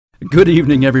Good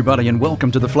evening, everybody, and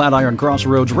welcome to the Flatiron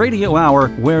Crossroads Radio Hour,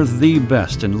 where the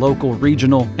best in local,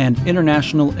 regional, and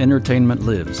international entertainment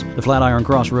lives. The Flatiron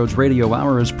Crossroads Radio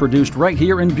Hour is produced right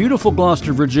here in beautiful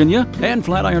Gloucester, Virginia, and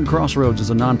Flatiron Crossroads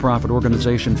is a nonprofit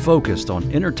organization focused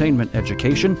on entertainment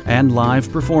education and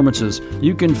live performances.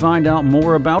 You can find out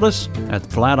more about us at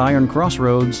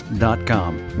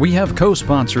flatironcrossroads.com. We have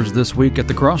co-sponsors this week at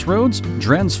the Crossroads,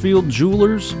 Dransfield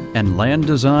Jewelers and Land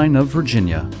Design of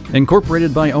Virginia.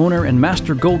 Incorporated by owner and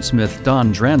master goldsmith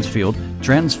Don Dransfield,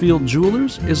 Dransfield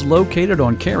Jewelers is located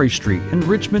on Cary Street in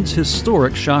Richmond's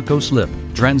historic Shockoe Slip.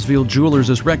 Dransfield Jewelers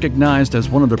is recognized as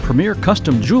one of the premier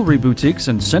custom jewelry boutiques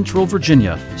in Central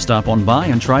Virginia. Stop on by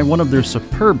and try one of their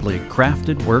superbly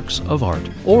crafted works of art.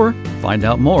 Or find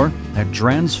out more at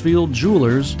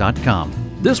dransfieldjewelers.com.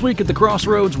 This week at the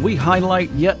Crossroads, we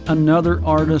highlight yet another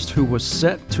artist who was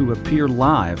set to appear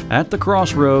live at the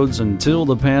Crossroads until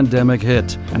the pandemic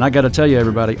hit. And I gotta tell you,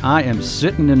 everybody, I am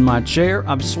sitting in my chair,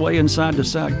 I'm swaying side to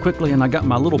side quickly, and I got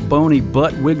my little bony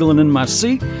butt wiggling in my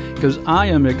seat because I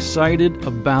am excited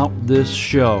about this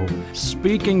show.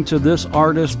 Speaking to this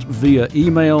artist via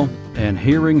email and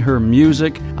hearing her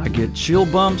music, I get chill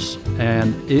bumps,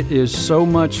 and it is so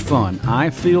much fun. I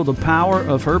feel the power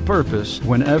of her purpose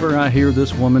whenever I hear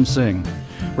this woman sing.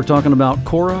 We're talking about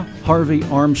Cora Harvey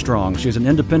Armstrong. She's an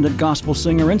independent gospel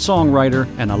singer and songwriter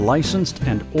and a licensed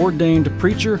and ordained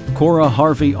preacher. Cora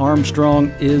Harvey Armstrong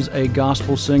is a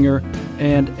gospel singer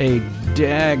and a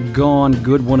daggone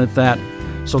good one at that.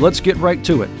 So let's get right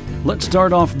to it. Let's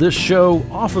start off this show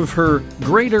off of her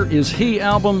Greater Is He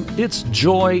album. It's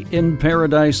Joy in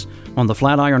Paradise on the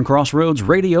Flatiron Crossroads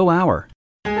Radio Hour.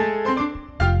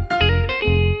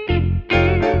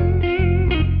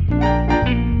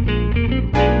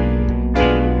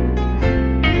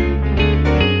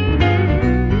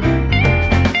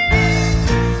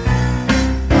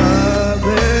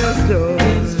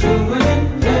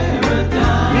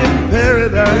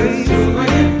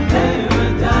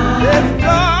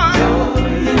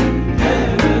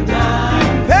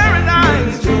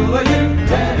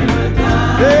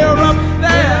 They're up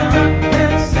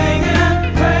there singing.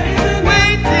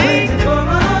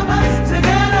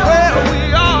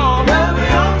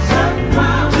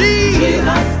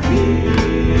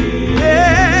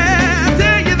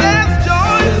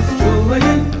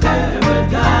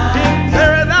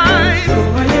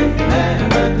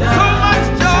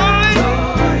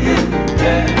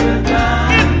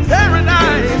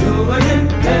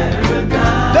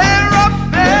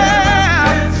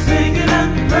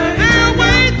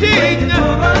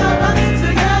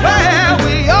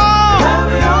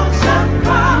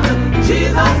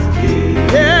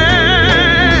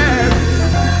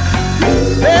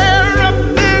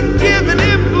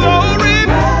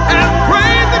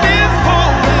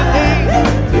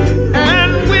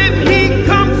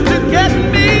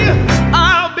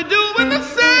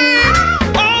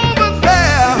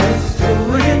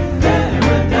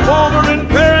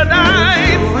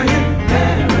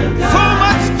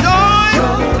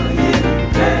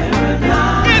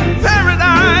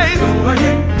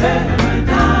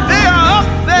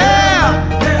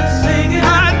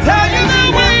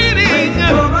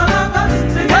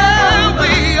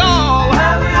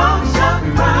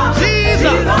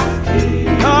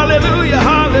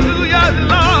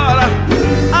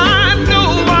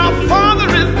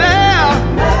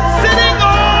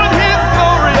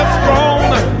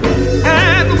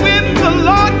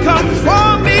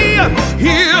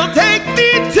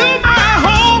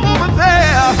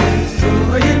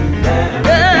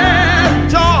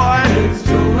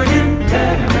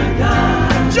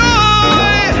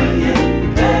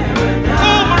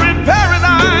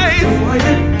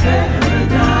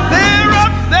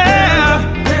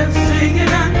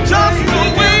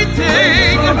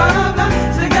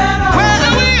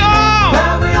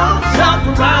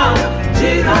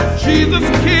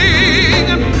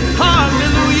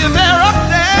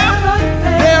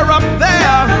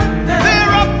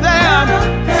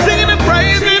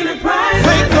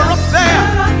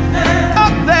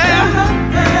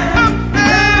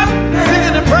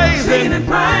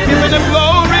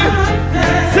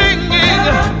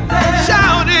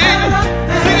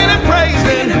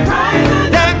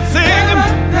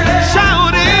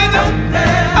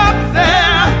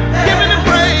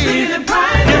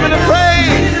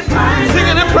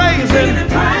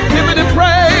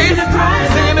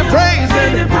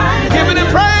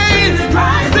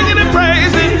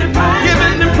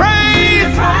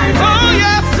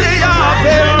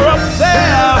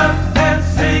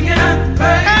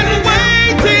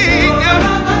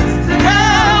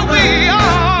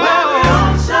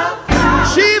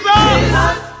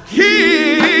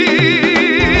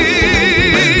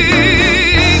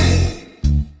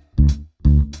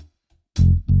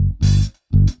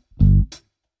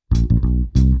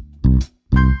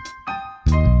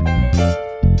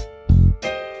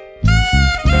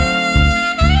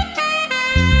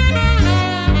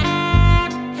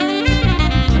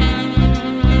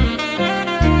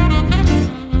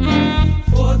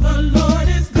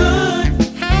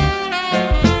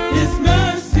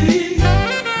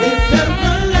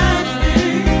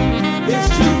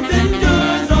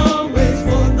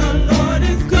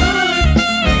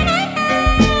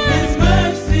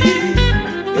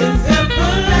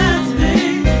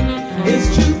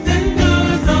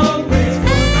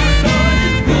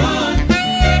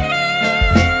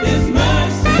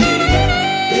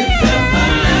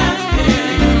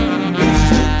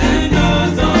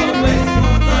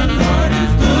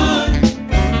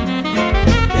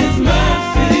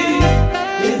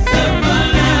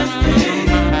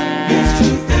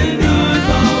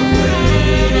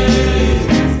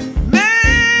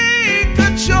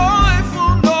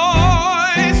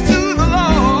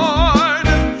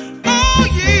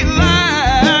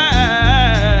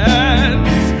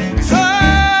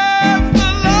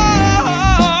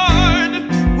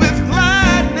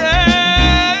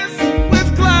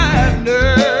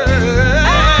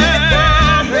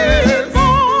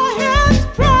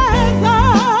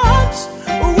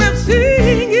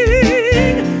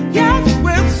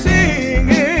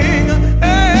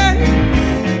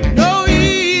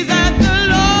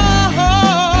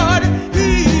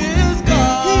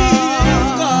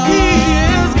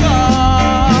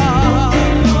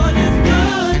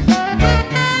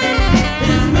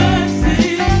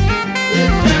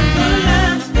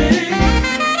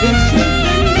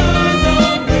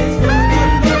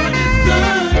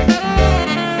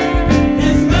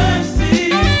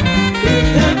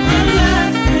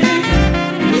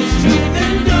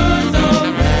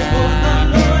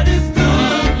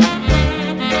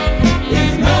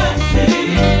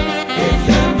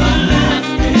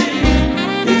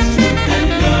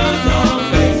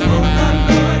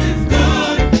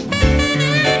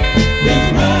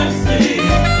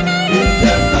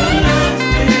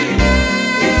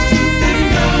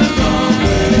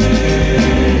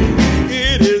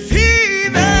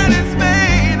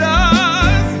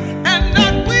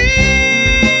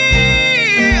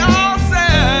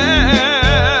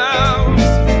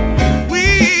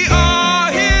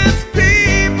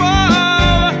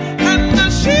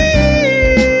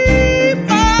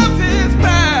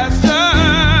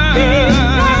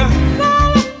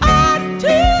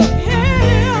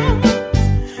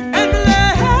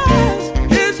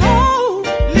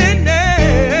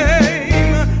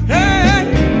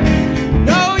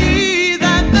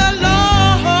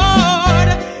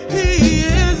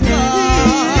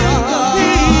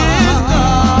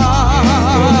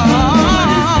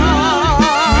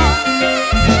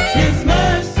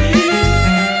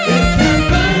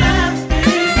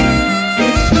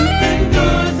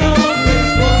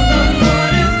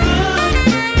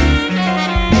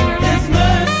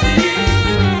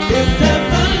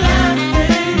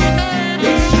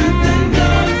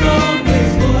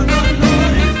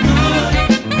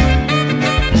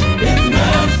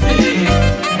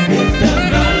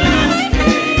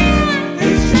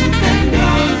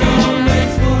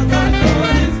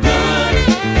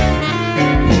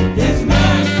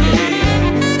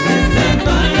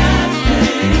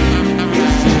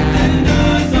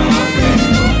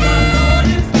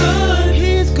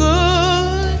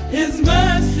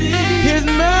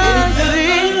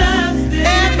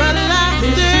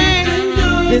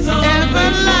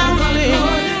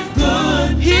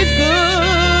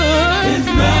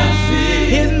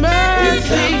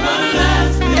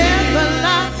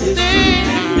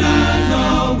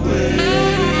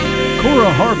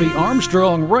 Harvey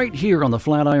Armstrong right here on the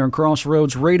Flatiron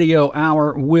Crossroads Radio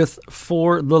Hour with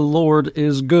For the Lord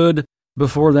is Good.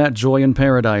 Before that, Joy in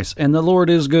Paradise, and the Lord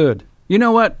is good. You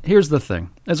know what? Here's the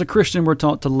thing. As a Christian, we're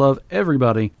taught to love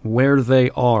everybody where they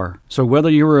are. So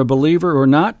whether you're a believer or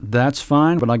not, that's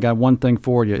fine. But I got one thing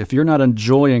for you. If you're not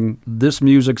enjoying this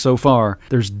music so far,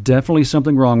 there's definitely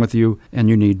something wrong with you, and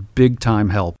you need big-time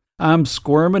help. I'm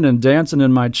squirming and dancing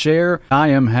in my chair. I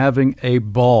am having a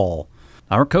ball.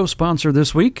 Our co-sponsor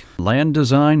this week, Land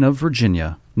Design of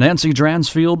Virginia. Nancy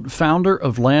Dransfield, founder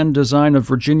of Land Design of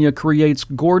Virginia, creates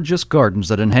gorgeous gardens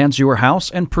that enhance your house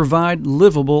and provide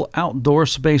livable outdoor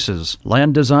spaces.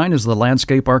 Land Design is the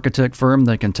landscape architect firm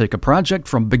that can take a project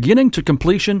from beginning to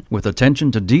completion with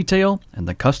attention to detail and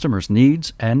the customer's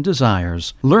needs and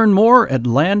desires. Learn more at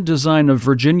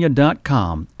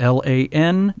landdesignofvirginia.com,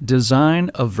 L-A-N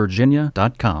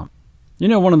designofvirginia.com. You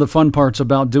know, one of the fun parts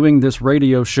about doing this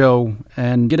radio show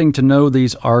and getting to know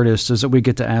these artists is that we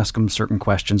get to ask them certain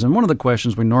questions. And one of the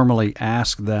questions we normally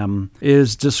ask them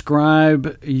is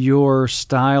describe your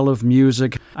style of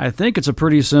music. I think it's a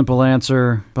pretty simple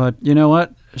answer, but you know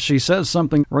what? She says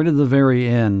something right at the very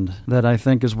end that I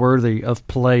think is worthy of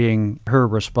playing her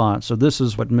response. So this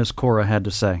is what Miss Cora had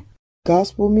to say.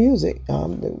 Gospel music,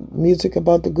 the music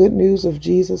about the good news of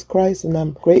Jesus Christ, and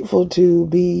I'm grateful to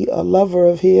be a lover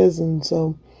of his. And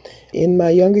so in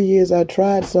my younger years, I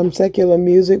tried some secular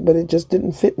music, but it just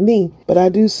didn't fit me. But I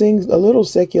do sing a little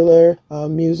secular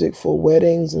music for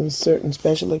weddings and certain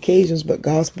special occasions, but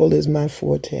gospel is my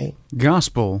forte.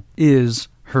 Gospel is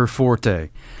her forte.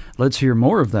 Let's hear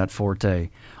more of that forte.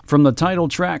 From the title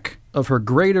track of her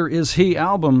Greater Is He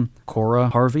album, Cora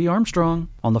Harvey Armstrong,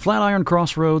 on the Flatiron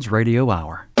Crossroads Radio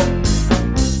Hour.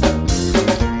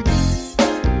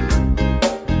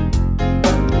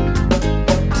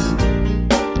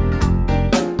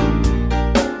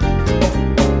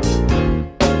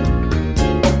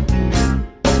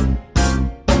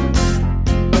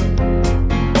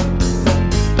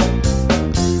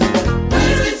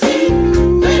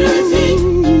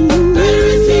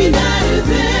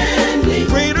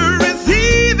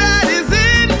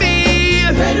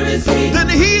 Than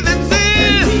he that's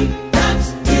in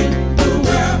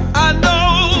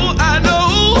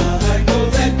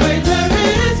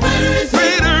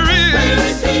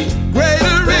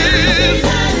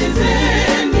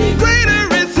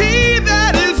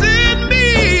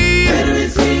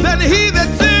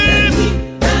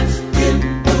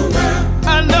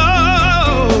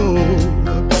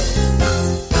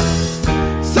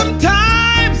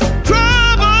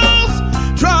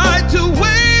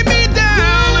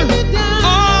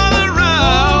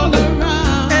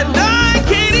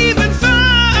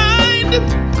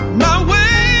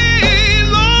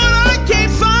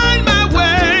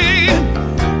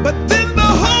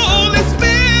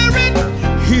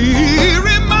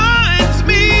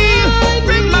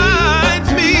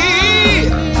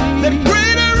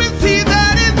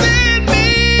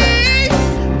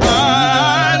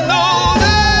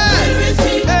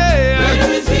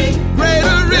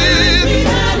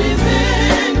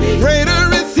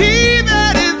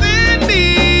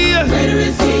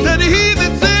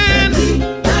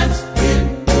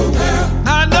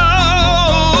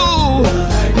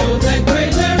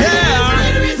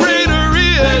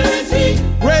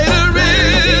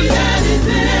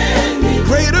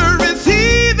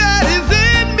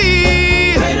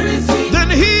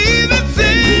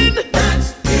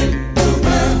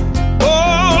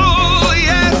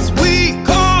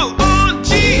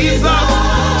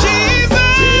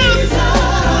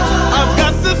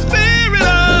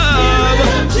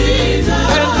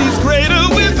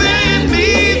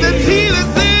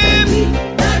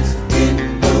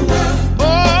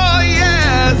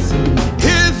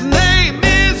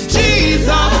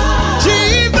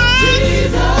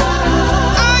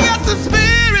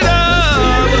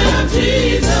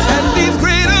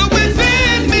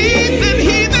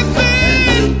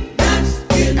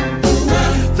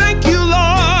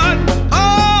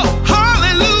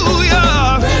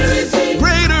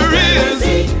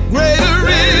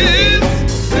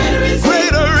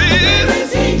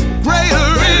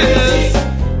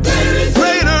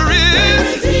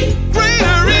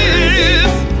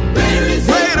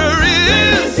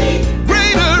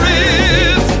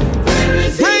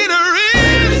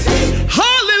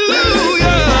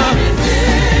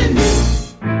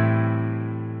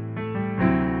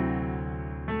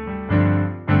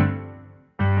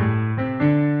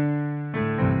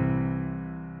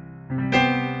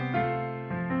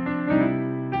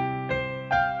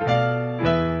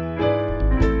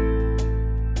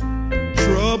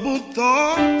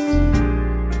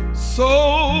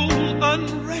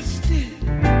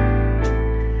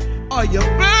Are you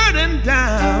burdened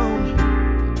down?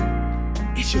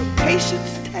 Is your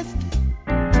patience tested?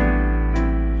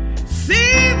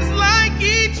 Seems like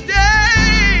each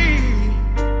day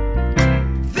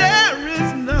there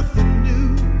is nothing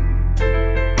new.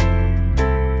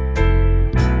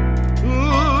 Ooh.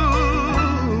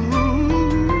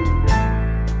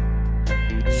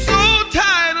 So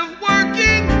tired of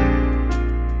working,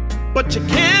 but you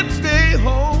can't stay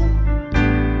home.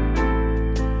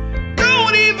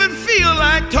 Don't even feel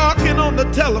like talking on the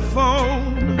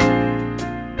telephone.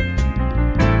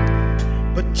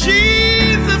 But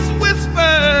Jesus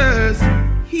whispers,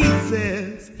 he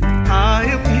says, I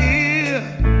am here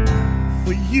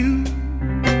for you.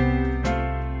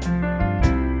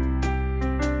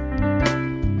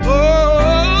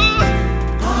 Oh,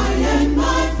 I and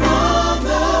my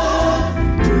Father,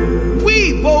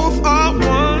 we both are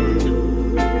one.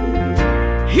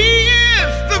 He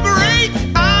is the great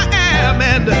I am,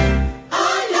 and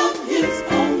I am his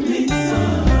only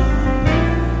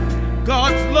son.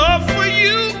 God's love for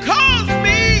you caused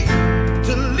me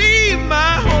to leave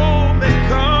my home and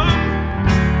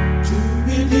come to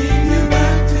redeem you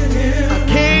back to him. I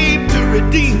came to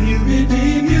redeem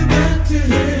you back to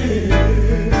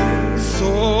him.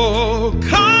 So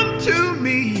come to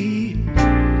me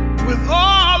with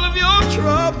all of your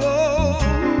troubles.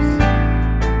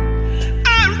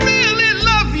 I really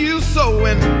love you so,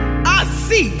 and I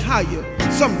see how you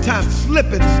sometimes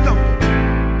slip and stumble.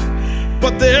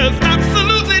 But there's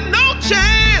absolutely no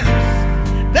chance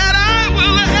that I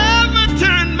will ever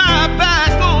turn my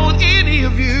back on any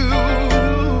of you.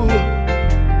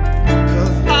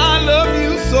 'Cause I love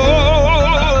you so.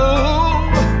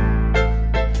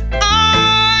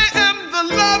 I am the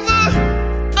lover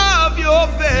of your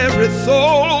very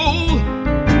soul.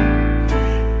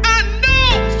 I know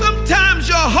sometimes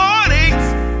your heart aches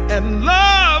and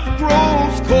love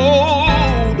grows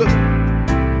cold.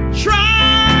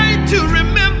 Try to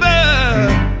remember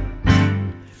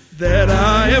that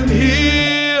I am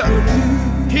here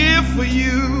for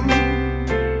you.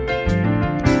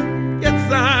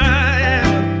 Yes, I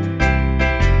am.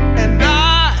 And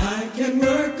I can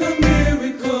work a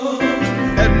miracle.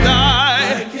 And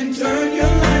I can turn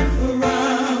your life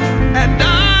around. And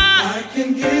I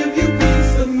can give you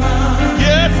peace of mind.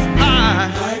 Yes,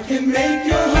 I can make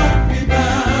your heart be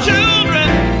bound. Children,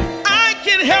 I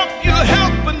can help you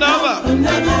help another.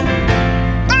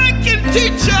 I can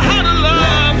teach you how to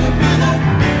love.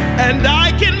 And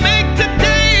I can make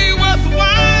today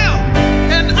worthwhile.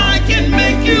 And I can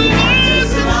make you want to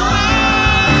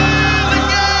smile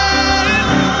again.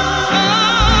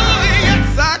 Oh, yes,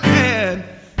 I can.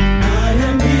 I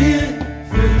am here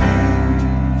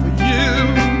for you.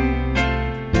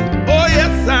 Oh,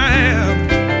 yes, I am.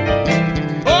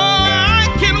 Oh, I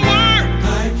can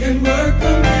work a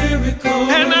miracle.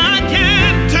 And I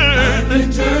can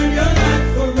turn your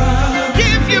life around.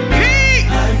 Give you peace.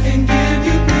 I can give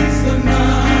you peace of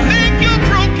mind. Make your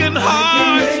broken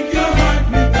heart. Make your heart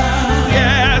revive.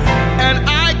 Yes, and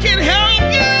I can help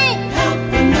you. Help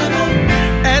another.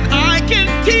 And I can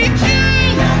teach you.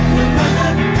 Help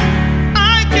another. I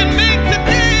can make the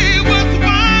day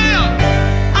worthwhile.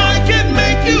 I can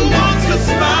make you want to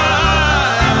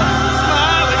smile.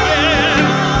 Smile again.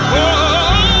 Oh,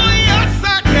 yes, I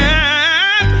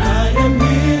can. I am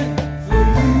here for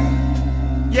you.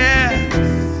 Yes,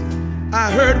 I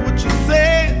heard what you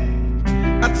said.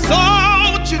 I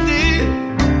saw what you did.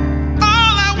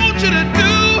 All I want you to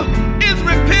do is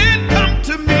repent, come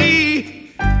to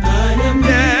me. I am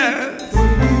here for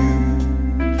you.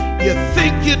 You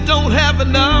think you don't have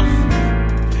enough,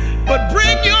 but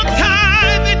bring your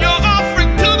tithe and your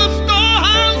offering to the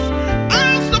storehouse.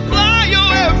 I'll supply your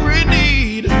every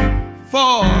need.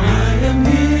 For I am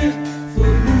here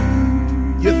for you.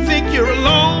 You think you're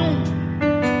alone?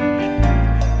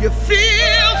 You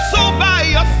feel so by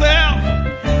yourself,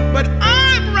 but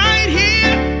I'm right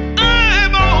here.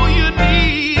 I'm all you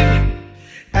need,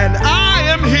 and I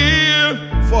am here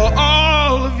for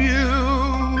all of you.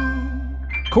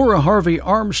 Cora Harvey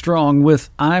Armstrong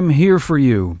with I'm Here For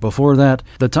You. Before that,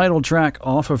 the title track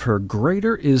off of her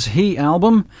Greater Is He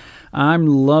album. I'm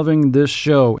loving this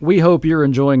show. We hope you're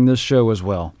enjoying this show as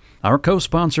well. Our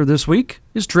co-sponsor this week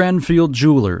is Transfield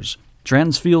Jewelers.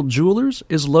 Transfield Jewelers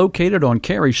is located on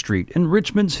Cary Street in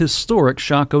Richmond's historic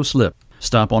Shockoe Slip.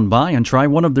 Stop on by and try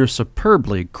one of their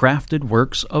superbly crafted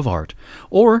works of art.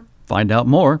 Or find out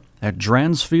more at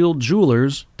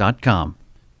transfieldjewelers.com.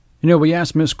 You know, we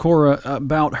asked Miss Cora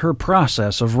about her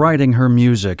process of writing her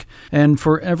music, and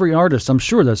for every artist, I'm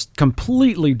sure that's a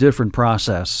completely different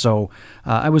process. So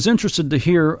I was interested to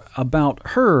hear about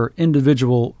her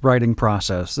individual writing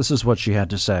process. This is what she had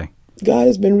to say. God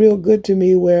has been real good to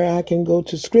me where I can go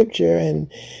to scripture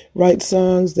and write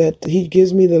songs that he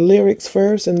gives me the lyrics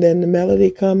first and then the melody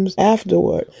comes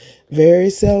afterward. Very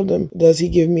seldom does he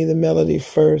give me the melody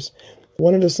first.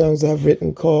 One of the songs I've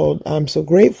written called I'm So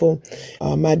Grateful,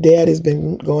 my dad has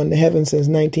been going to heaven since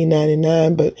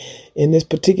 1999, but in this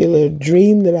particular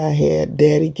dream that I had,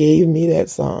 Daddy gave me that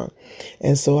song.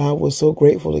 And so I was so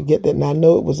grateful to get that. And I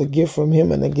know it was a gift from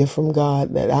him and a gift from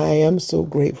God, that I am so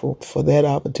grateful for that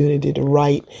opportunity to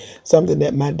write something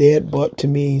that my dad brought to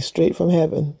me straight from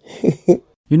heaven.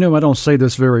 You know, I don't say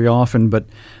this very often, but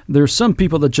there's some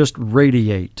people that just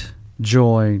radiate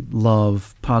joy,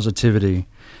 love, positivity.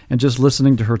 And just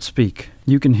listening to her speak,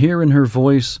 you can hear in her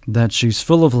voice that she's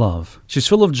full of love. She's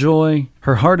full of joy.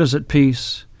 Her heart is at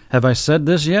peace. Have I said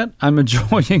this yet? I'm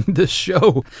enjoying this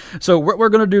show. So what we're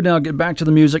going to do now, get back to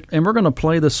the music, and we're going to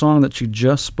play the song that she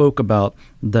just spoke about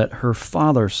that her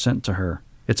father sent to her.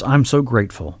 It's I'm So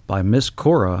Grateful by Miss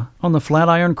Cora on the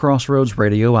Flatiron Crossroads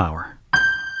Radio Hour.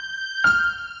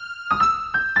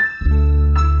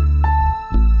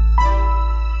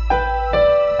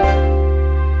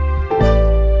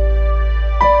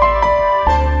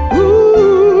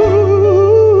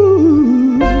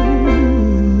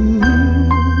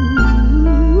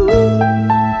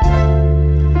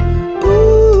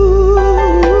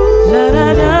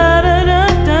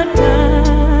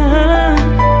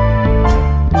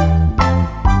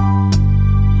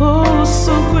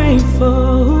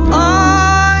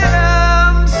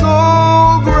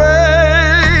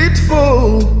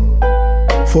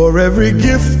 For every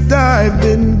gift I've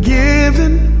been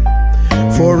given,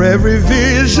 for every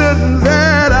vision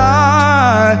that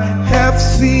I have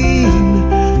seen,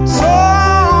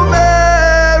 so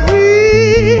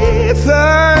very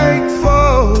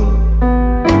thankful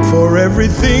for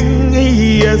everything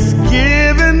He has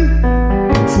given,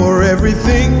 for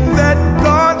everything that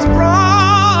God's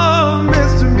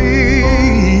promised to me.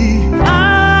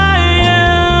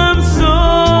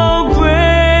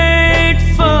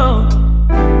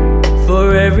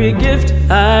 Every gift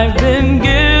I've been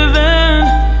given,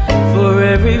 for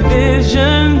every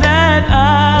vision that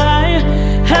I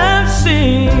have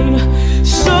seen,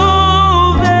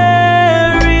 so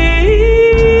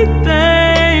very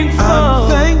thankful. I'm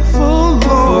thankful, Lord,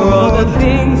 for all the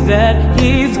things that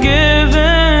He's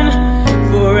given,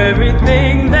 for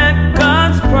everything that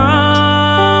God's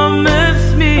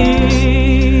promised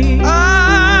me.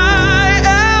 I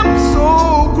am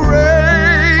so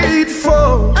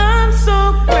grateful.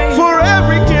 For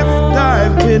every gift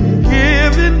I've been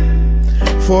given,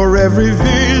 for every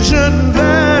vision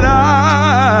that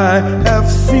I have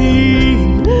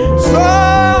seen,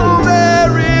 so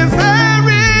very,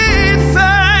 very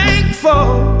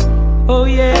thankful. Oh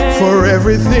yeah. For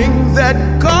everything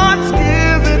that God's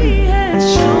given,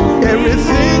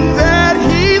 everything that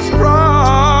He's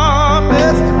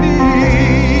promised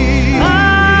me.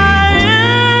 I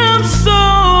am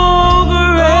so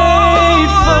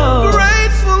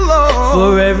grateful.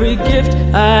 For every gift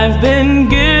I've been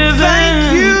given,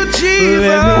 thank you, Jesus. For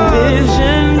every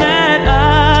vision that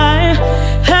I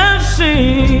have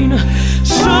seen,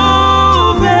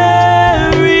 so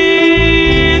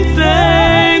very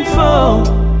thankful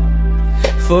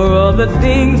for all the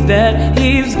things that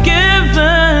He's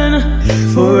given,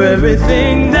 for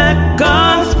everything that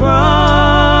God's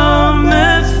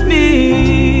promised me.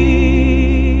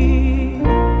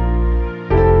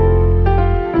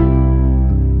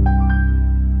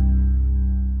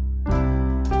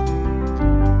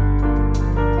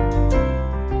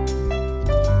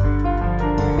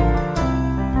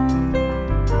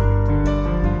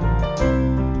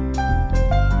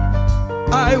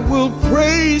 I will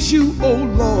praise you, O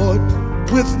Lord,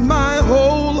 with my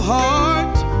whole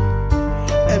heart,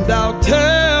 and I'll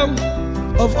tell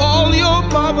of all your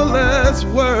marvelous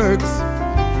works.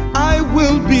 I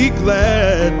will be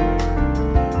glad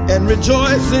and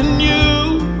rejoice in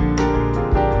you.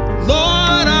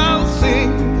 Lord, I'll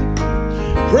sing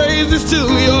praises to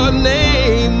your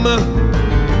name,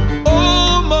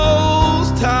 O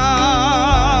Most High,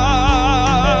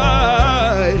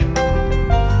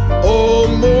 O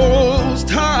Most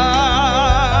High.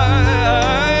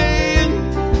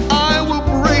 I will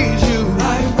praise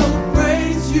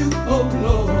you, O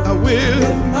Lord, I will,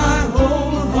 with my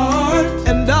whole heart,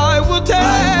 and I will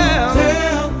tell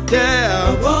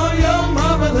of all your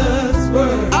marvelous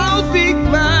works. I'll be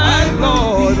glad,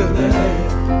 Lord,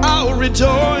 I'll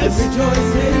rejoice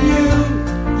in you.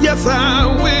 Yes, I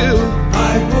will.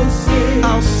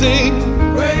 I'll sing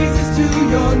praises to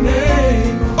your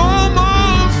name, O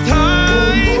Most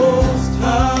High.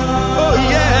 Oh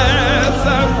yes,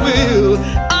 I will.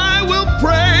 I will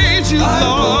praise you,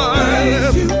 Lord.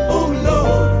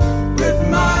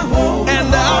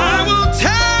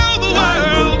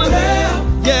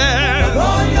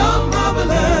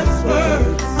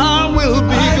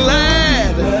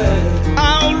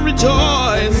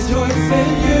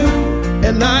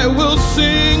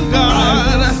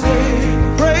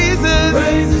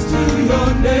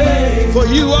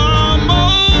 you are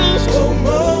most, oh,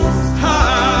 most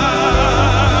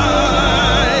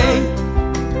high.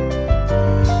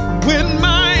 When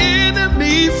my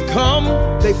enemies come,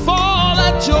 they fall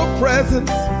at your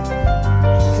presence,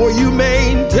 for you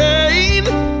maintain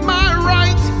my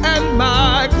right and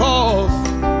my cause.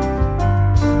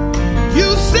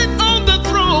 You sit on the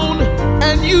throne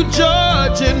and you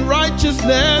judge in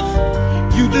righteousness.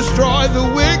 You destroy the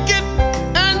wicked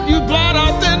and you blot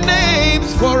out their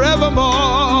names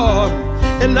forevermore.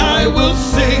 And I will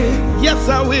sing, yes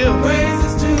I will,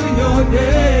 praises to your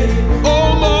name,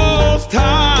 oh most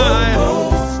high, oh,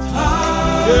 most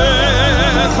high.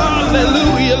 Yes,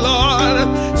 hallelujah, Lord.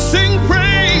 Sing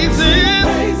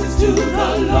praises to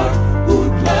the Lord who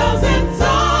dwells in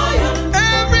Zion.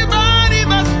 Everybody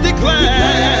must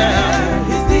declare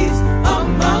his deeds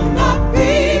among the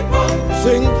people.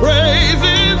 Sing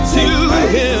praises to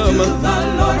him, to the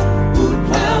Lord who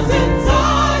dwells in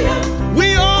Zion. we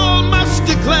all must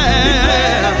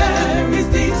declare his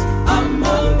deeds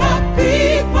among the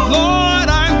people. Lord,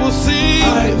 I will sing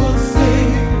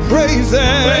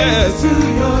praises to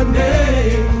your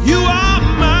name. You are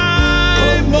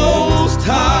my most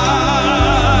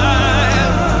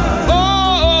high.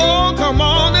 Oh, come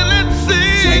on and let's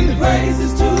sing.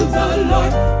 Praises to the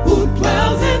Lord who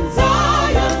dwells in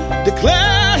Zion.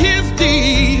 Declare his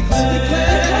deeds.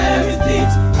 Declare his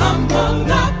deeds among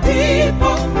the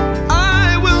people.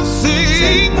 I will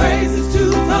sing. Praises to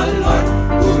the Lord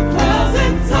who dwells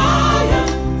in Zion.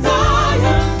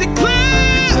 Zion.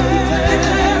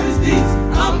 Declare his deeds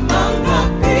among the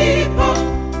people.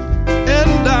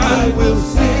 and I will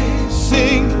sing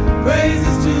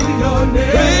Praises to your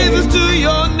name. praises to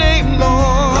your name,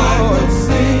 Lord.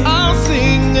 I'll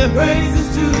sing. Praises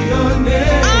to your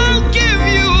name. I'll give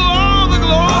you all the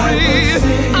glory.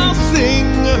 I'll sing.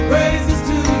 Praises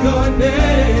to your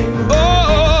name.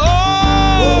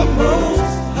 Oh,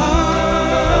 Most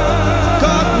high.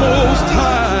 God most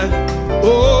high.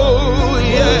 Oh,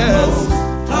 yes.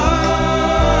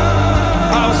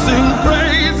 I'll sing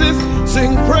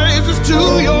praises to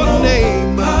your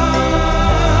name. I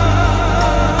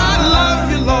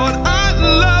love you, Lord. I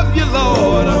love you,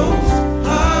 Lord.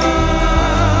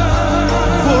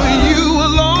 For you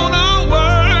alone are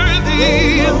worthy.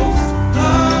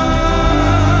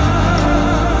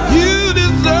 You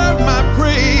deserve my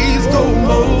praise, oh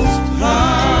most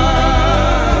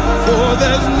high. For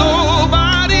there's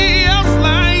nobody else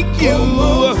like you,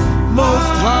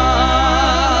 most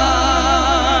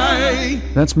high.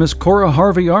 That's Miss Cora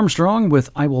Harvey Armstrong with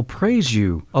I Will Praise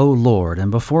You, O Lord.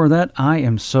 And before that, I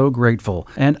Am So Grateful.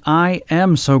 And I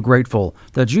am so grateful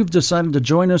that you've decided to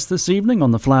join us this evening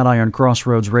on the Flatiron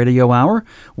Crossroads Radio Hour.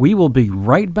 We will be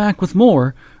right back with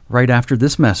more right after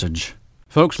this message.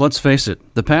 Folks, let's face it,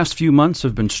 the past few months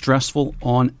have been stressful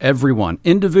on everyone,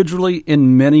 individually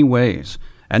in many ways.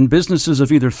 And businesses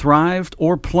have either thrived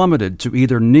or plummeted to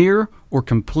either near or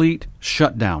complete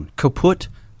shutdown, kaput,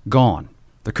 gone.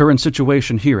 The current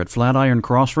situation here at Flatiron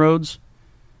Crossroads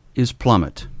is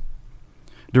plummet.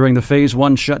 During the Phase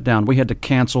 1 shutdown, we had to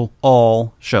cancel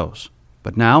all shows.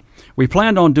 But now, we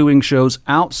planned on doing shows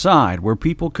outside where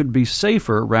people could be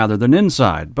safer rather than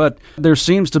inside. But there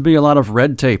seems to be a lot of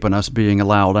red tape in us being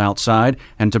allowed outside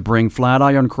and to bring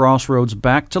Flatiron Crossroads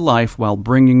back to life while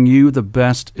bringing you the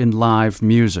best in live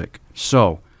music.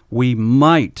 So, we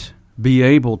might be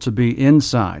able to be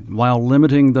inside while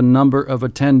limiting the number of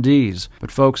attendees.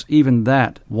 But folks, even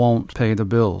that won't pay the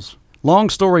bills. Long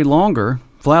story longer,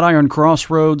 Flatiron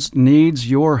Crossroads needs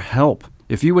your help.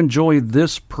 If you enjoy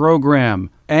this program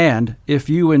and if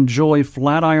you enjoy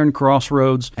Flatiron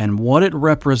Crossroads and what it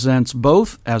represents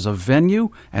both as a venue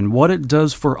and what it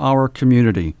does for our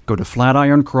community, go to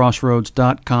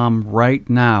flatironcrossroads.com right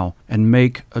now and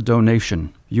make a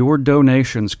donation. Your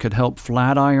donations could help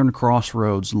Flatiron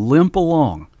Crossroads limp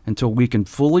along until we can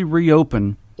fully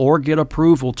reopen or get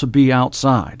approval to be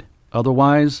outside.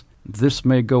 Otherwise, this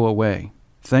may go away.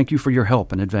 Thank you for your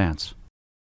help in advance.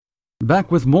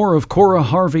 Back with more of Cora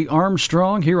Harvey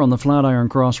Armstrong here on the Flatiron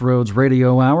Crossroads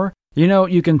Radio Hour. You know,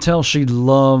 you can tell she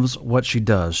loves what she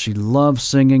does. She loves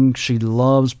singing. She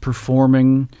loves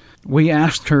performing. We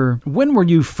asked her, when were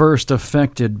you first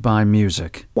affected by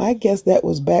music? I guess that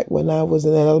was back when I was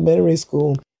in elementary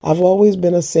school. I've always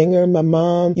been a singer. My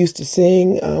mom used to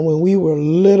sing when we were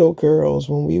little girls,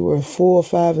 when we were 4,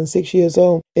 5, and 6 years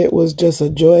old. It was just a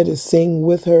joy to sing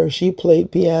with her. She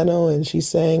played piano and she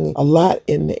sang a lot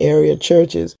in the area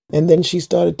churches. And then she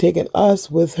started taking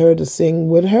us with her to sing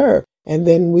with her. And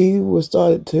then we were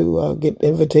started to get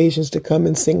invitations to come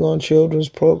and sing on children's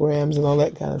programs and all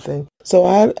that kind of thing. So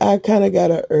I kind of got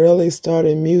an early start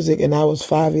in music, and I was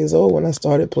 5 years old when I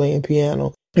started playing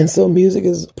piano. And so music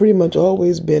has pretty much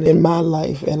always been in my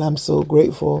life, and I'm so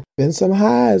grateful. Been some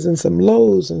highs and some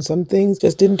lows, and some things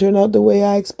just didn't turn out the way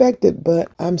I expected, but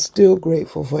I'm still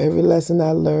grateful for every lesson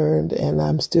I learned, and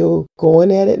I'm still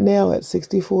going at it now at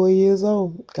 64 years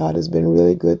old. God has been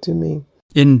really good to me.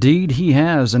 Indeed he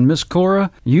has, and Miss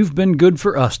Cora, you've been good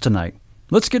for us tonight.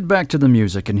 Let's get back to the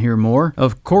music and hear more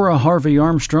of Cora Harvey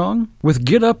Armstrong with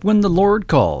Get Up When the Lord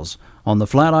Calls on the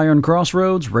Flatiron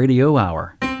Crossroads Radio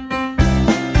Hour.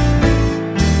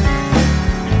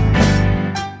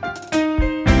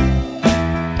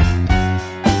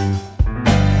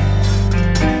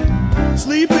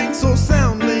 Sleeping so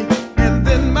soundly, and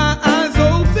then my eyes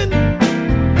open.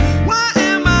 Why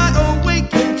am I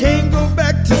awake and can't go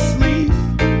back to sleep?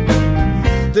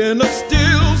 Then a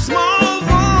still small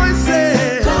voice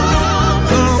says,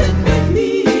 Come sit with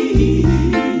me.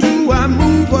 Do I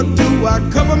move or do I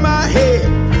cover my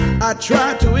head? I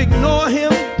try to ignore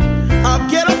him. I'll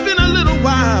get up in a little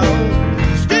while.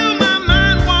 Still my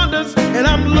mind wanders and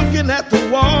I'm looking at the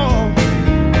wall.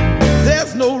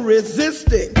 There's no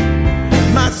resisting.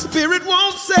 My spirit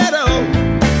won't settle.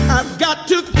 I've got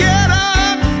to get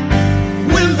up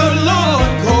when the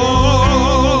Lord calls.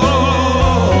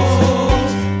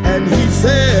 And he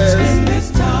says, spend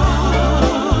this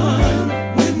time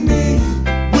with me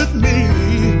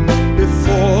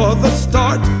before the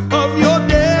start of your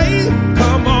day.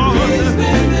 Come on. Please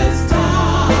spend this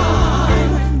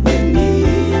time with me.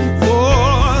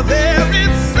 For there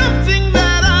is something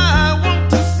that I want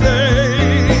to say.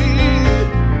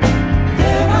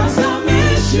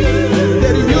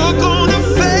 That you're gonna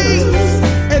face,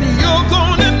 and you're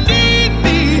gonna need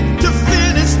me to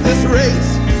finish this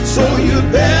race. So you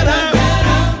better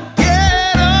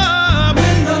get up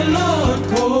when the Lord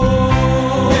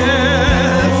calls.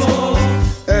 Yes.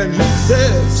 And he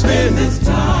says, spend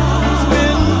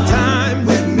time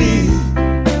with me.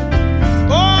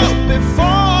 Oh,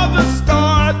 before the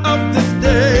start of this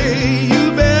day,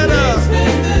 you better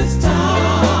spend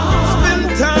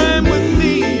time with me.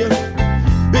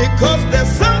 Because there's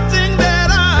something that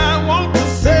I want to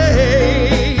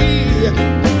say.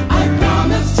 I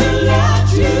promise to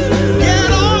let you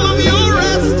get all of your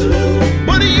rest,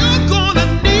 but you're gonna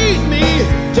need me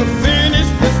to finish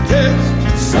this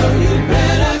test. So you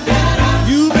better get up.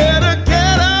 You better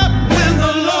get up when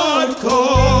the Lord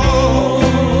calls.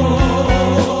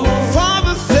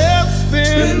 Father said,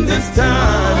 spend this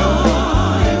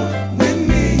time with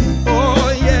me. Oh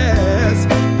yes,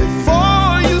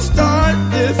 before you start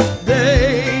this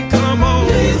day, come on.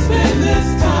 Please spend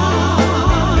this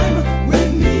time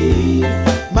with me.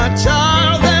 My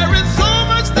child, there is so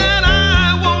much that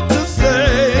I want to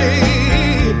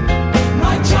say.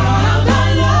 My child,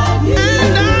 I love you.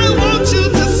 And I want you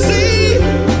to see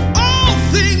all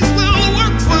things will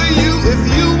work for you if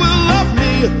you will love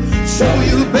me. So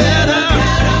you better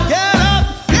get up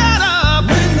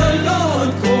when the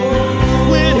Lord calls.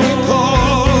 When he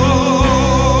calls.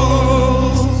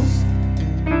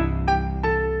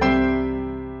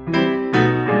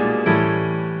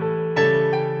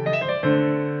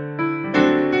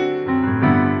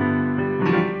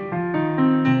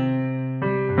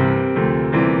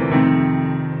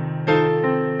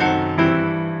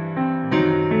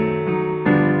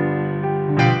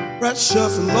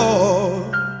 Precious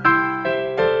Lord,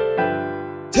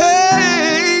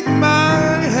 take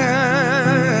my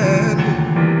hand,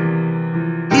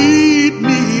 lead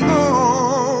me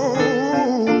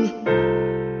on,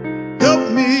 help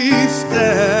me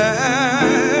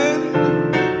stand.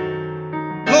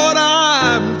 Lord,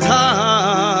 I'm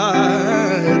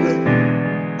tired,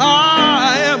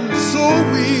 I am so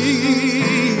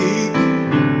weak,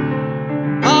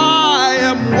 I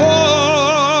am worn.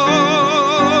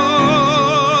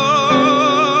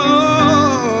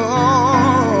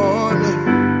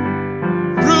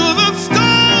 Through the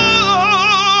storms,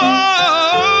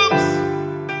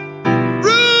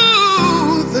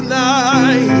 through the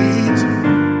night,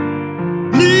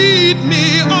 lead me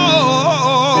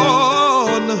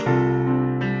on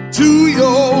to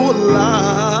your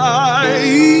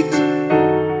light.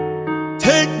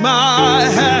 Take my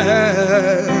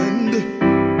hand,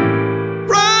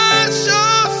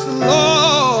 precious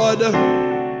Lord,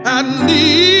 and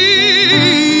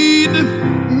lead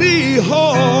me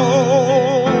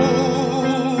home.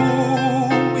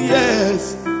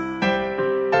 Yes,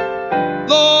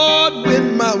 Lord,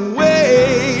 when my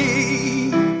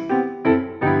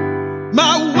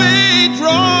way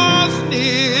draws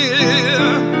near,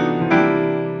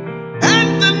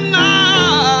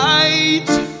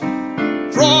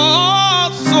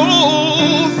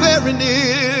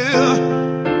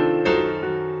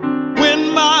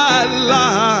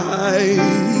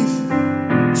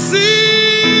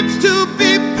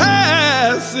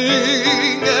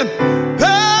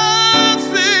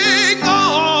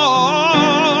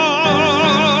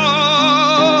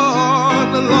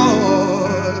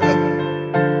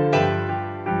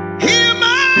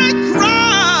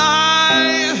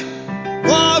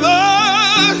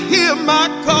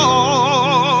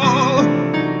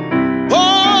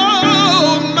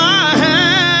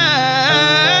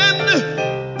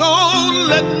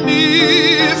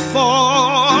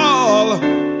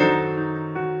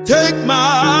 take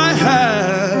my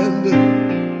hand.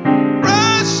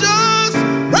 Precious,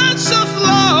 precious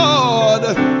Lord,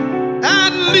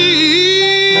 and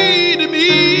lead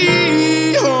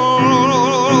me home.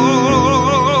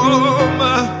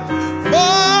 For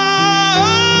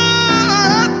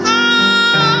at the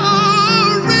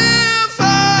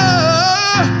river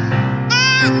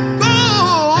I'm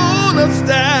gonna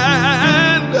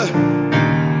stand.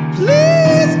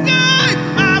 Please guide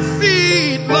my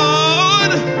feet,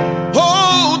 Lord.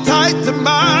 Hold tight to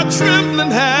my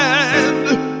trembling hand.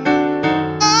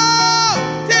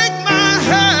 Oh, take my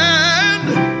hand.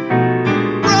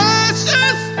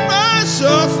 Precious,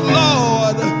 precious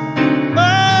Lord,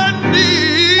 and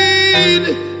lead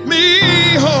me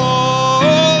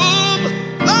home.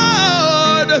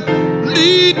 Lord,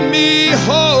 lead me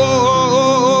home.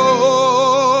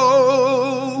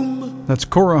 That's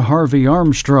Cora Harvey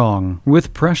Armstrong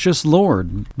with Precious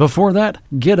Lord. Before that,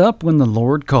 Get Up When the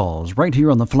Lord Calls, right here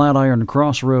on the Flatiron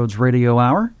Crossroads Radio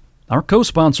Hour. Our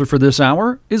co-sponsor for this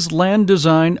hour is Land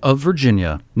Design of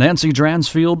Virginia. Nancy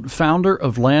Dransfield, founder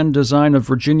of Land Design of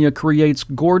Virginia, creates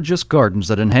gorgeous gardens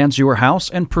that enhance your house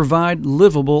and provide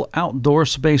livable outdoor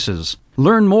spaces.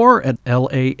 Learn more at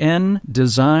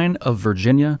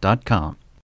landesignofvirginia.com.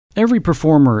 Every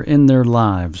performer in their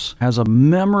lives has a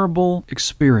memorable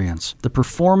experience, the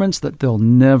performance that they'll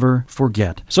never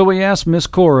forget. So we asked Miss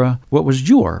Cora, what was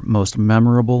your most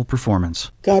memorable performance?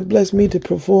 God blessed me to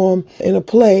perform in a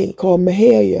play called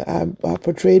Mahalia. I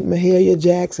portrayed Mahalia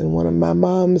Jackson, one of my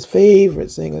mom's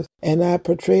favorite singers, and I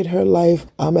portrayed her life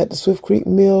at the Swift Creek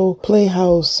Mill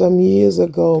Playhouse some years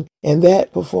ago. And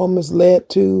that performance led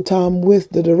to Tom With,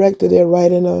 the director there,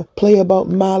 writing a play about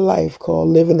my life called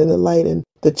Living in the Light and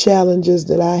the challenges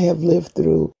that I have lived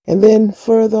through. And then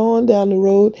further on down the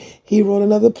road, he wrote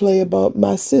another play about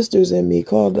my sisters and me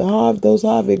called Those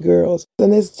Harvey Girls.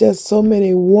 And it's just so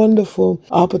many wonderful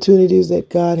opportunities that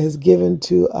God has given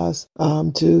to us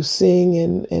to sing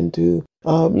and to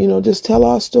just tell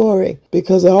our story,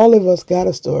 because all of us got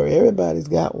a story. Everybody's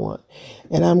got one.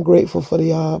 And I'm grateful for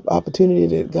the opportunity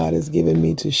that God has given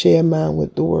me to share mine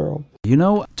with the world. You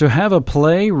know, to have a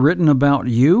play written about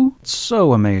you, it's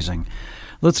so amazing.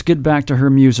 Let's get back to her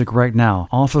music right now.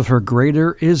 Off of her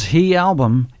Greater Is He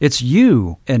album, it's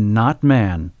You and Not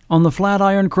Man on the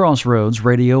Flatiron Crossroads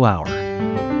Radio Hour.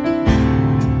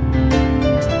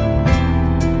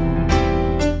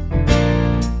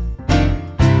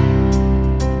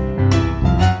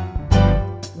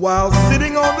 While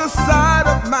sitting on the side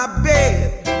of my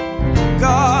bed,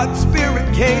 God's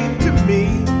Spirit came to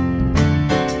me.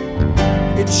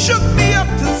 It shook me up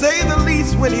to say the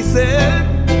least when He said,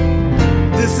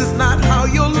 this is not how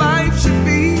your life should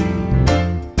be.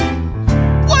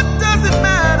 What does it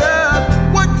matter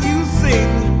what you sing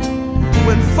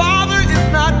when Father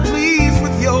is not pleased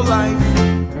with your life?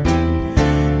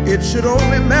 It should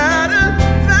only matter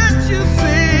that you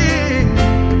sing,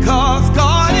 'cause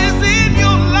God is in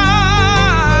your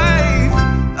life.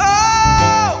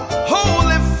 Oh,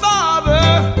 Holy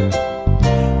Father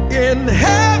in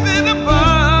heaven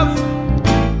above,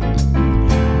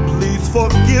 please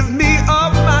forgive me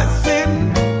of my sin.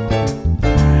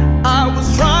 I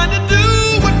was trying to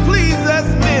do what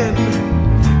pleases men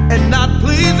and not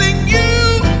pleasing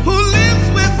you who lives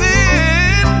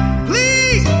within.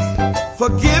 Please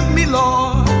forgive me,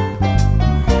 Lord,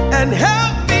 and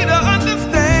help me to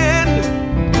understand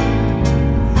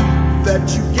that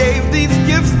you gave these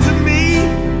gifts to me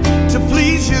to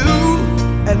please you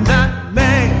and not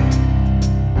man.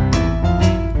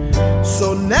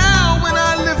 So now when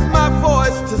I lift my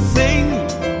voice to sing,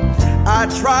 I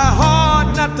try hard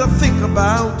not to think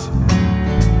about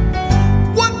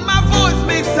what my voice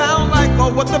may sound like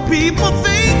or what the people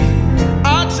think.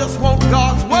 I just want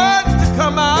God's words to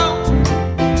come out.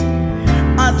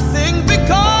 I sing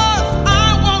because I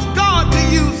want God to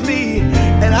use me,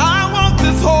 and I want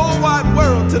this whole wide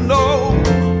world to know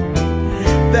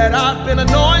that I've been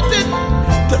anointed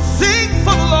to sing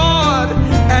for the Lord,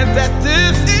 and that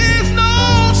this is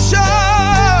no show.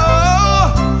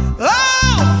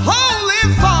 Oh, Holy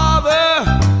Father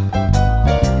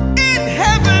in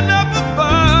heaven up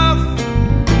above,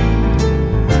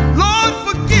 Lord,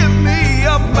 forgive me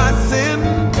of my sin.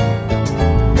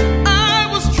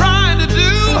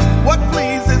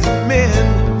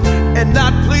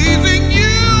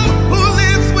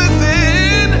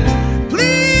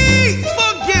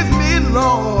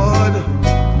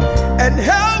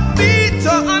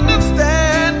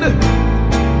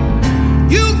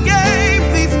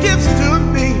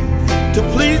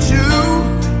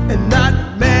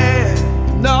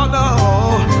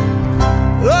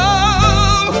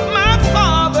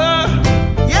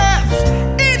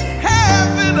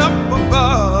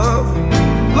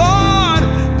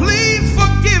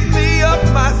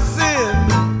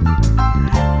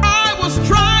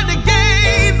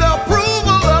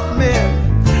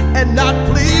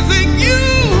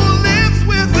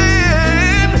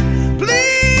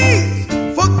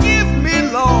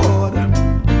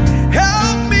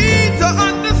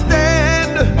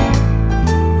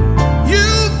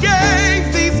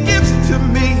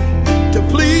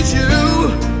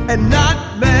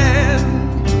 not man.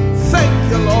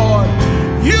 Thank you, Lord.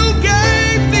 You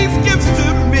gave these gifts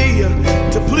to me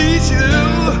to please you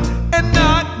and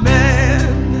not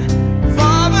man.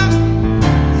 Father,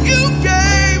 you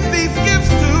gave these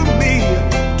gifts to me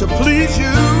to please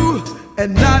you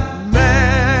and not man.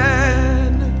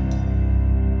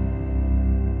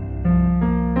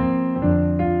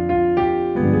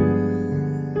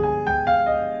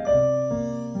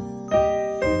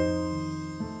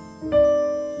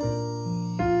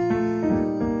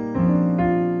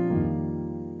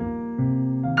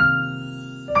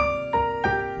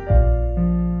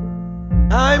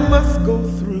 I must go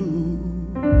through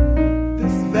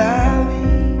this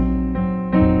valley.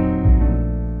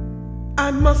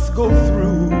 I must go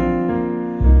through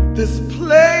this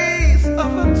place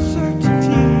of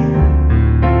uncertainty.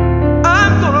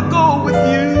 I'm gonna go with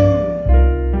you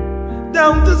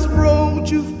down this road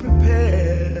you've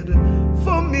prepared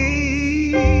for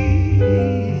me.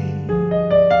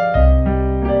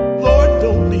 Lord,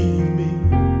 don't leave me.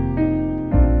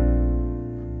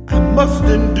 I must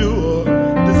endure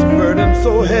this burden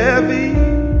so heavy.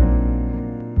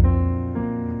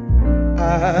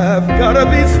 I've gotta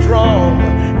be strong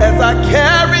as I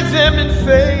carry them in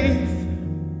faith.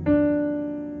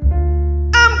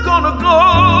 I'm gonna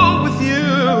go with you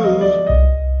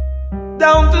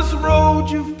down this road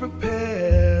you've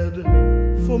prepared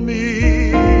for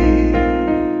me.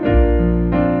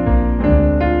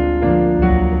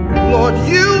 Lord,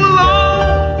 you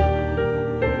alone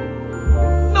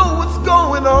know what's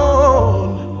going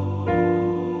on,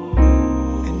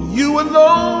 and you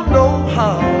alone know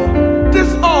how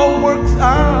this all works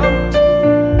out.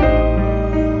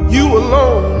 You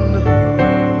alone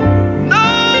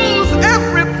knows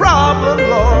every problem,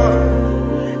 Lord,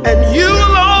 and you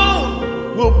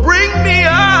alone will bring me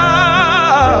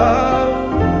out.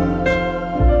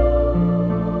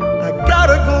 I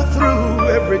gotta go through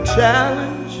every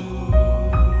challenge,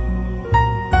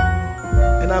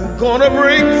 and I'm gonna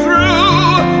break through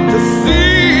to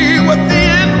see what the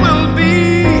end will be.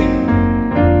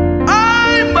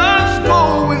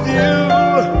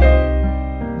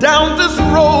 Down this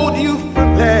road you've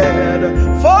prepared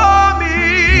for me.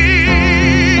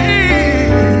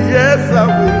 Yes, I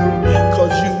will,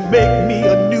 'cause you make me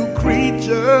a new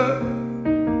creature.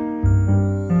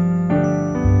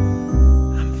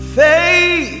 I'm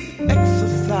faith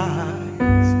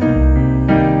exercised.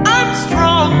 I'm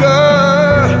stronger,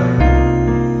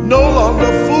 no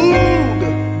longer fooled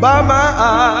by my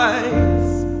eyes.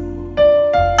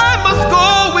 I must go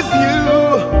with you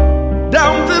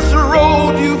down this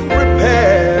road you've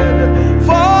prepared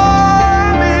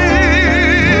for me.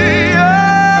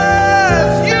 Yes,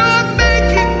 you're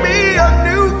making me a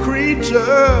new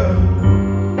creature.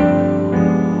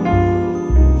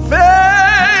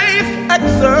 Faith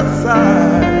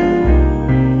exercise.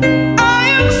 I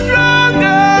am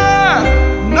stronger,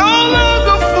 no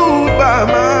longer fooled by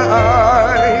my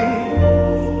eyes.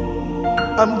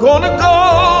 I'm gonna go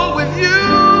with you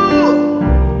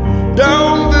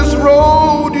down this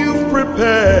road you've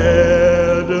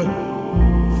prepared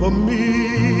for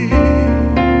me.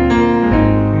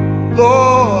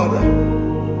 Lord,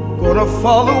 gonna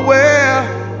follow where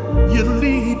you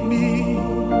lead me.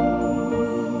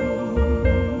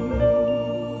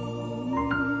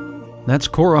 That's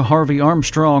Cora Harvey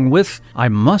Armstrong with I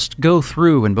Must Go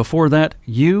Through, and before that,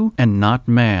 You and Not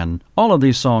Man. All of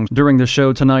these songs during the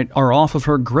show tonight are off of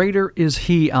her Greater Is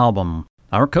He album.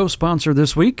 Our co-sponsor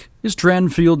this week is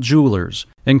Dranfield Jewelers.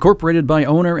 Incorporated by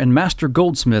owner and master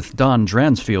goldsmith Don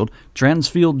Dransfield,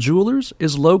 Dransfield Jewelers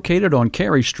is located on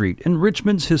Carey Street in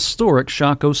Richmond's historic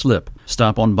Shockoe Slip.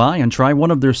 Stop on by and try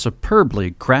one of their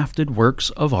superbly crafted works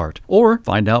of art, or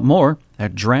find out more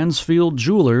at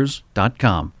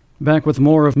dransfieldjewelers.com. Back with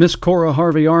more of Miss Cora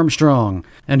Harvey Armstrong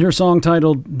and her song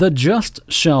titled The Just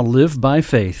Shall Live by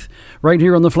Faith, right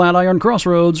here on the Flatiron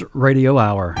Crossroads Radio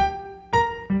Hour.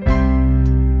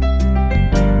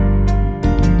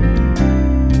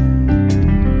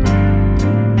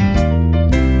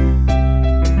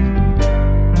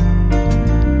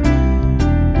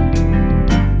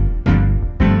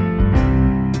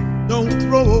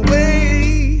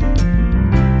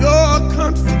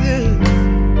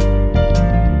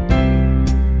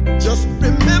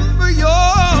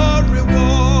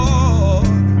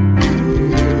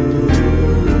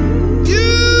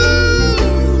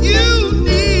 You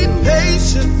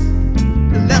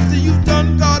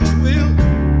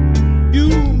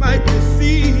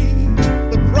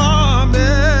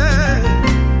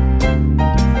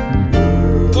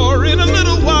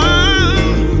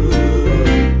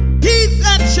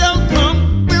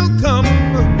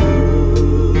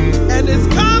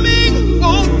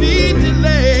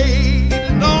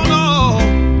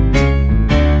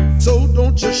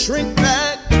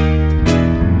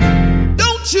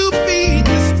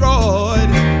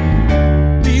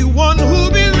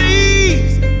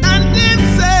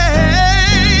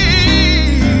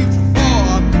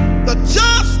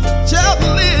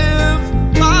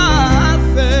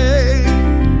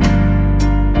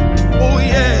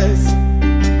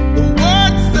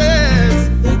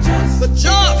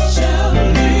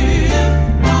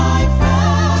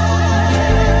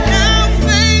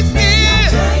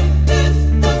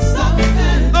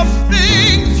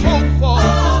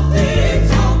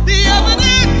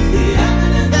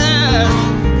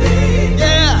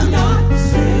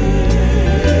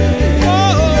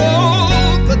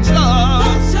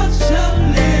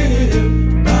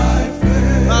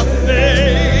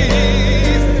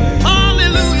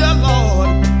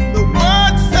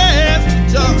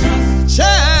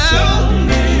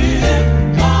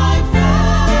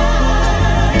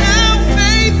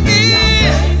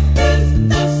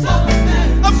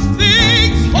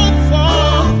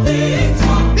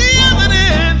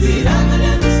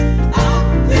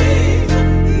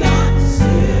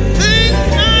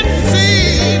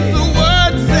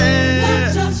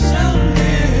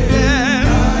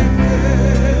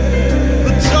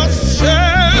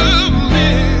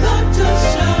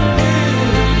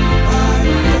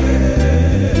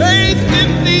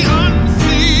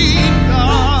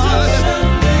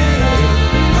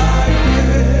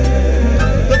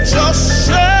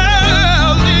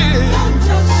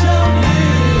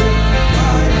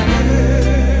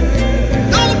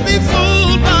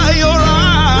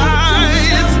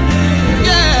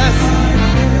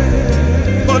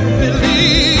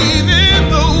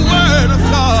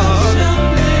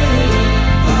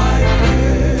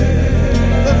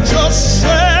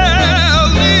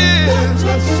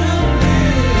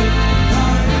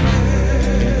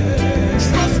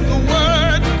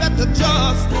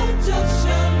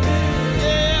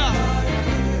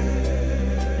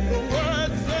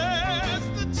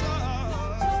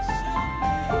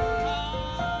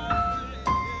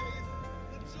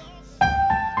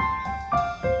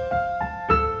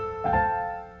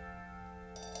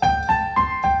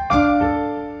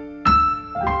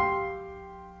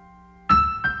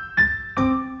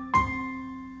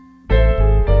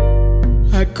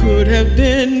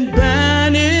been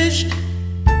banished.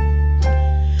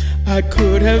 I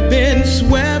could have been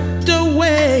swept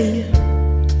away.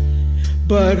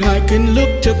 But I can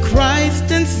look to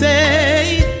Christ and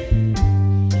say,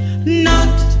 not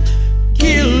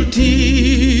guilty.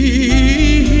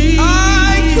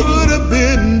 I could have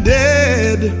been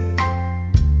dead.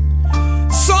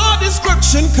 Saw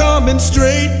destruction coming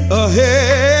straight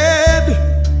ahead.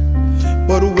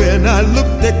 But when I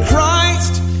looked at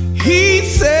Christ, He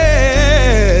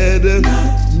said,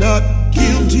 not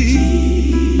guilty.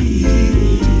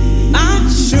 I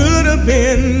should have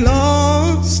been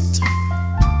lost.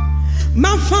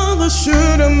 My Father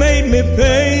should have made me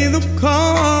pay the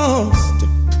cost.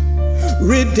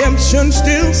 Redemption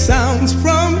still sounds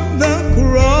from the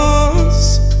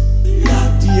cross.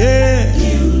 Not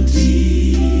guilty.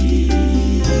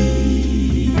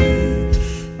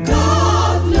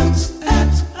 God looks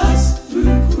at us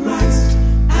through Christ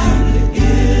and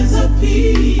is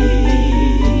appeased.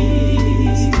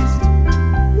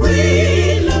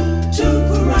 We look to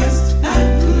Christ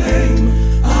and claim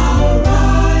our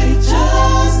righteousness.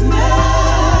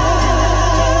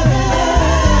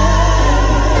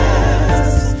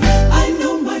 I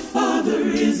know my Father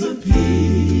is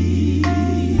appeased.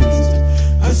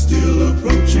 I still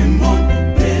approach Him on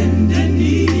bended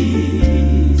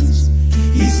knees.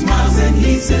 He smiles and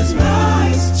He says,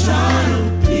 rise,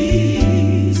 child,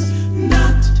 please.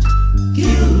 Not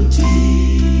guilty.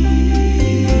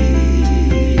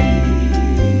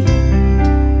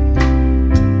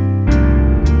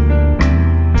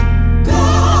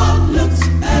 God looks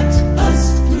at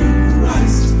us through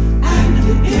Christ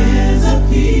and is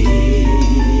appeased.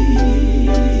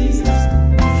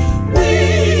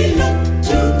 We look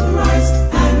to Christ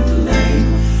and claim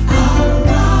our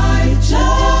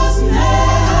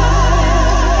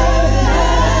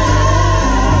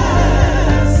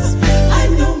righteousness. I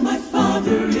know my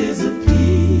Father is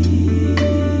appeased.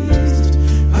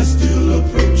 I still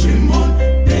approach Him on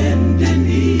bended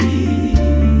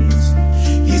knees.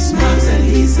 He smiles and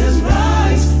He says,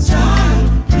 rise, child,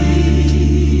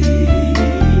 please.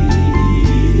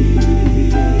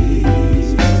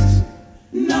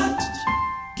 Not guilty. Not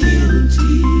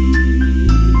guilty.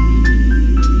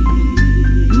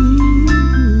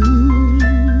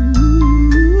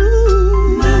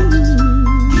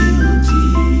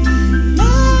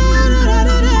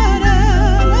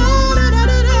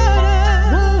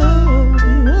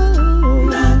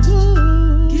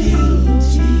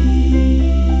 Not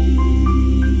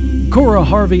guilty. Cora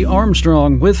Harvey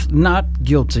Armstrong with Not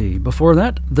Guilty. Before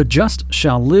that, The Just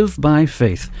Shall Live by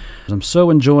Faith. I'm so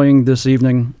enjoying this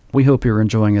evening. We hope you're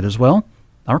enjoying it as well.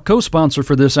 Our co-sponsor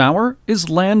for this hour is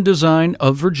Land Design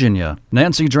of Virginia.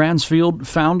 Nancy Dransfield,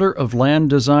 founder of Land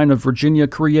Design of Virginia,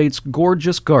 creates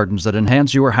gorgeous gardens that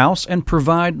enhance your house and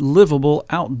provide livable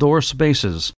outdoor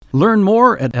spaces. Learn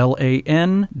more at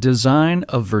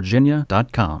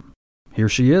landesignofvirginia.com. Here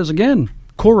she is again,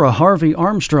 Cora Harvey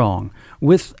Armstrong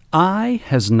with Eye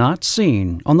Has Not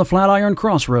Seen on the Flatiron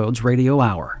Crossroads Radio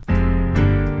Hour. Eye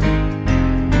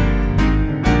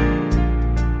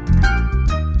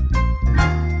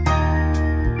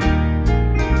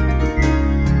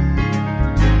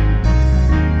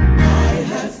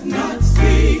has not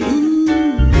seen,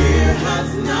 ear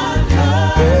has not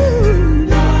heard,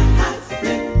 nor has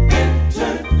it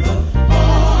entered the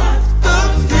heart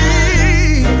of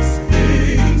things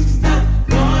that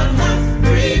God has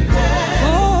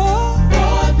prepared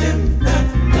for them that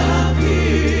love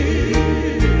Him.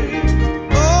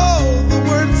 Oh, the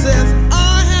word says,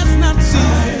 eye has not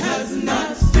seen,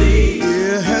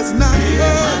 ear has not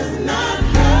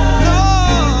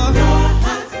heard, nor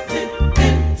has it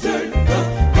entered the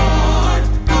heart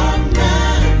of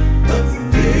man the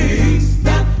things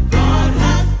that God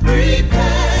has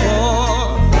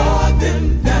prepared for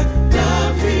them that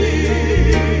love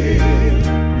Him.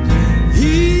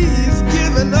 He's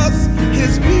given us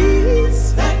His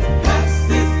peace that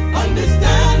passes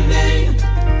understanding.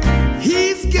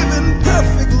 He's given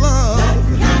perfect love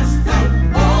that casts out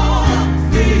all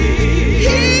fear.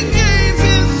 He gave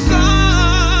His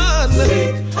Son,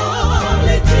 sweet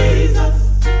holy Jesus,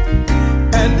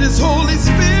 and His Holy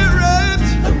Spirit,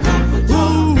 the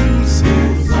Comforter,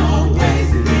 who's always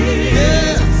near.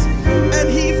 Yes, and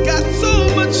He's got so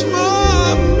much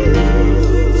more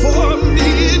for me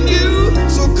and you.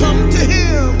 So come to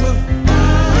Him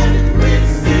and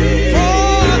receive.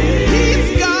 For He's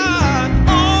got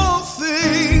all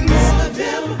things for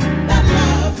them that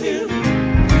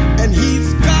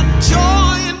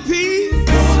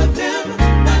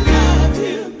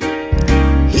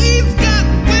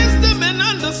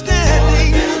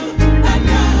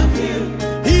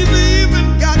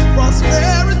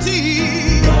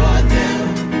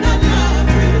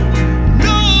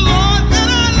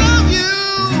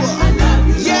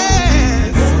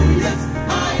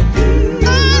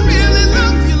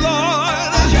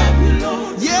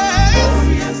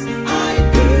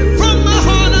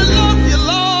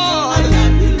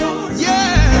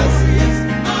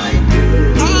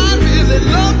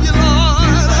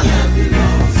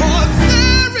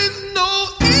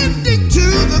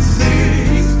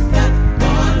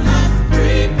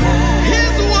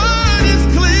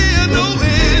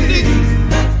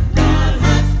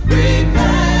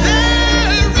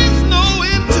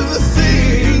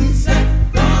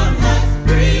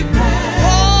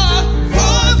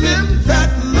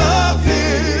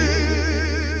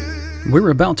We're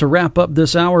about to wrap up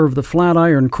this hour of the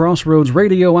Flatiron Crossroads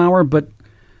Radio Hour, but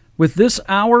with this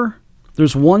hour,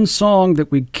 there's one song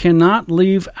that we cannot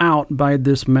leave out by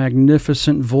this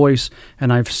magnificent voice,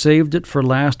 and I've saved it for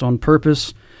last on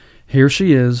purpose. Here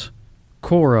she is,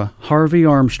 Cora Harvey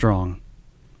Armstrong,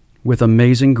 with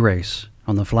Amazing Grace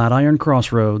on the Flatiron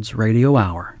Crossroads Radio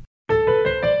Hour.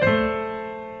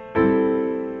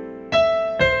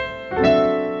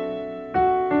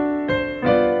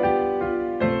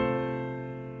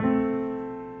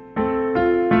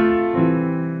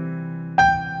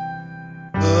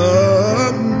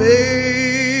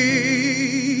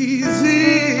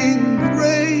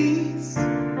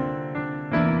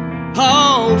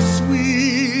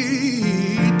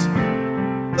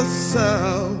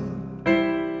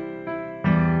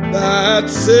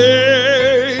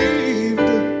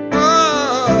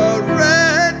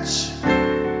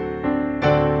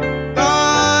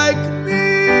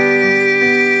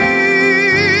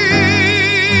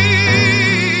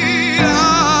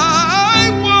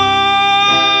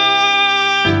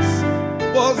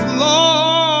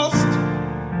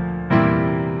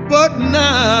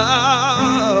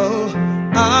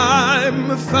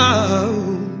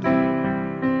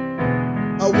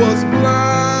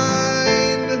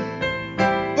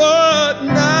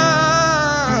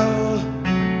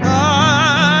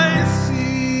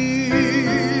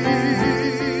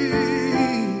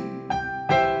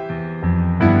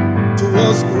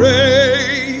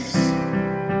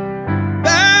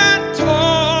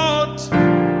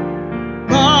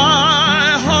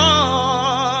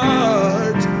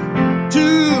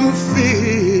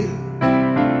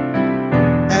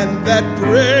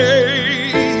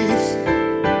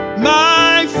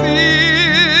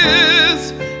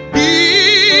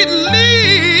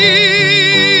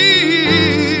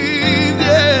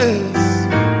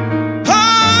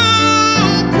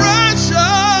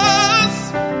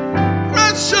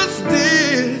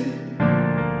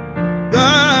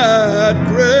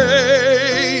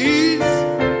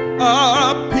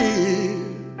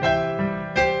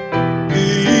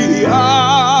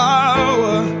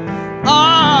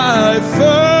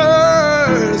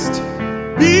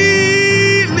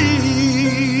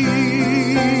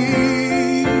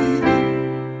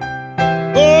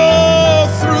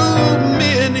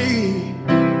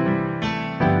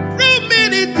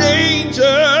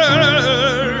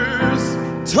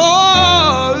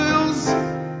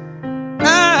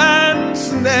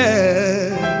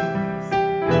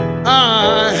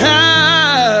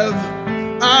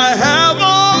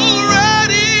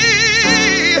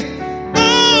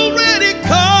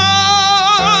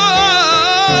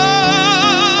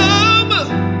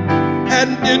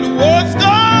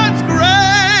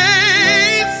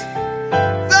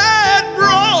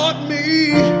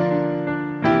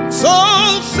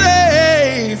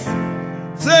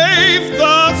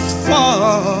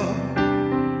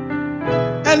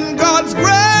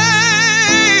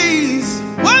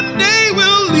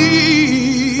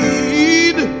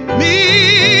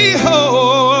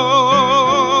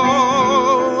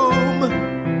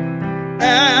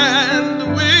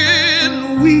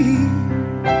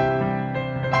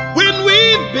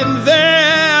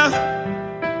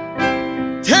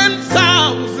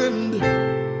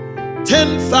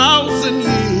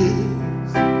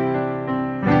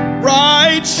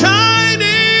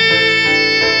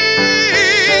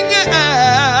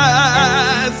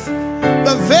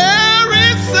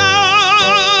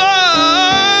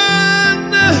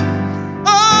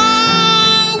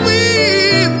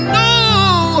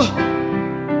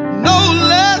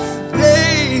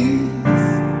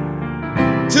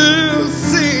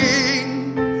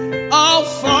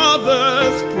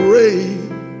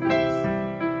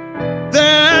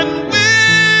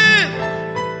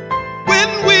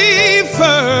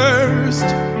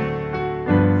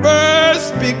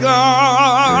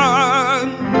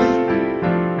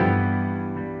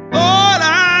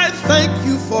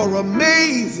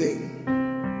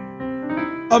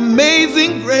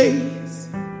 Amazing grace,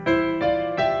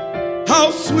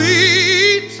 how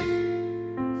sweet,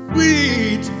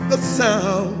 sweet the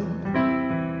sound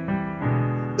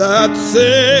that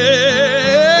saved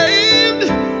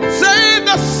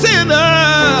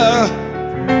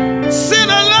a sinner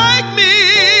like me.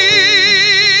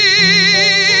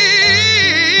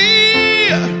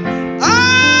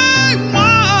 I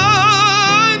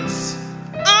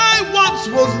once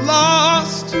was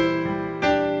lost,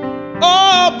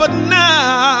 but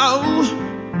now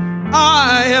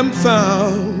I am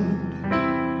found.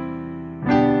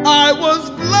 I was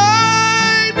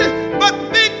blind, but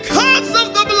because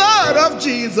of the blood of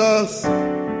Jesus,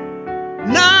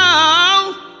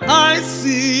 now I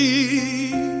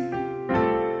see.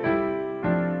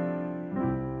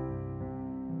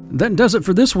 That does it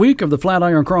for this week of the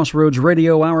Flatiron Crossroads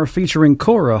Radio Hour featuring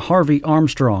Cora Harvey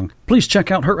Armstrong. Please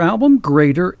check out her album,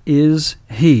 Greater Is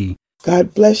He.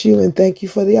 God bless you, and thank you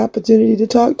for the opportunity to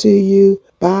talk to you.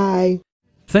 Bye.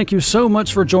 Thank you so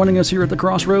much for joining us here at the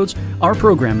Crossroads. Our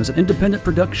program is an independent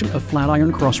production of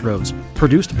Flatiron Crossroads,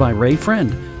 produced by Ray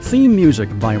Friend, theme music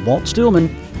by Walt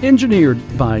Stillman, engineered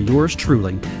by yours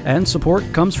truly, and support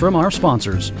comes from our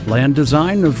sponsors, Land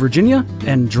Design of Virginia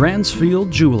and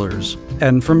Dransfield Jewelers,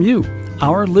 and from you,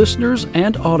 our listeners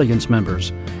and audience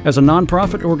members. As a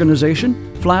nonprofit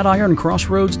organization, Flatiron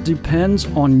Crossroads depends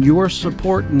on your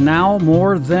support now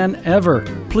more than ever.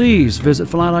 Please visit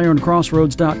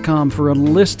flatironcrossroads.com for a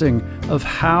listing of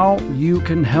how you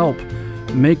can help.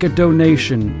 Make a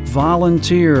donation,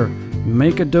 volunteer,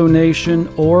 make a donation,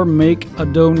 or make a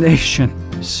donation.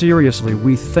 Seriously,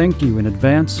 we thank you in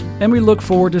advance, and we look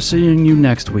forward to seeing you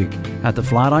next week at the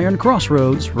Flatiron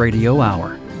Crossroads Radio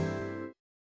Hour.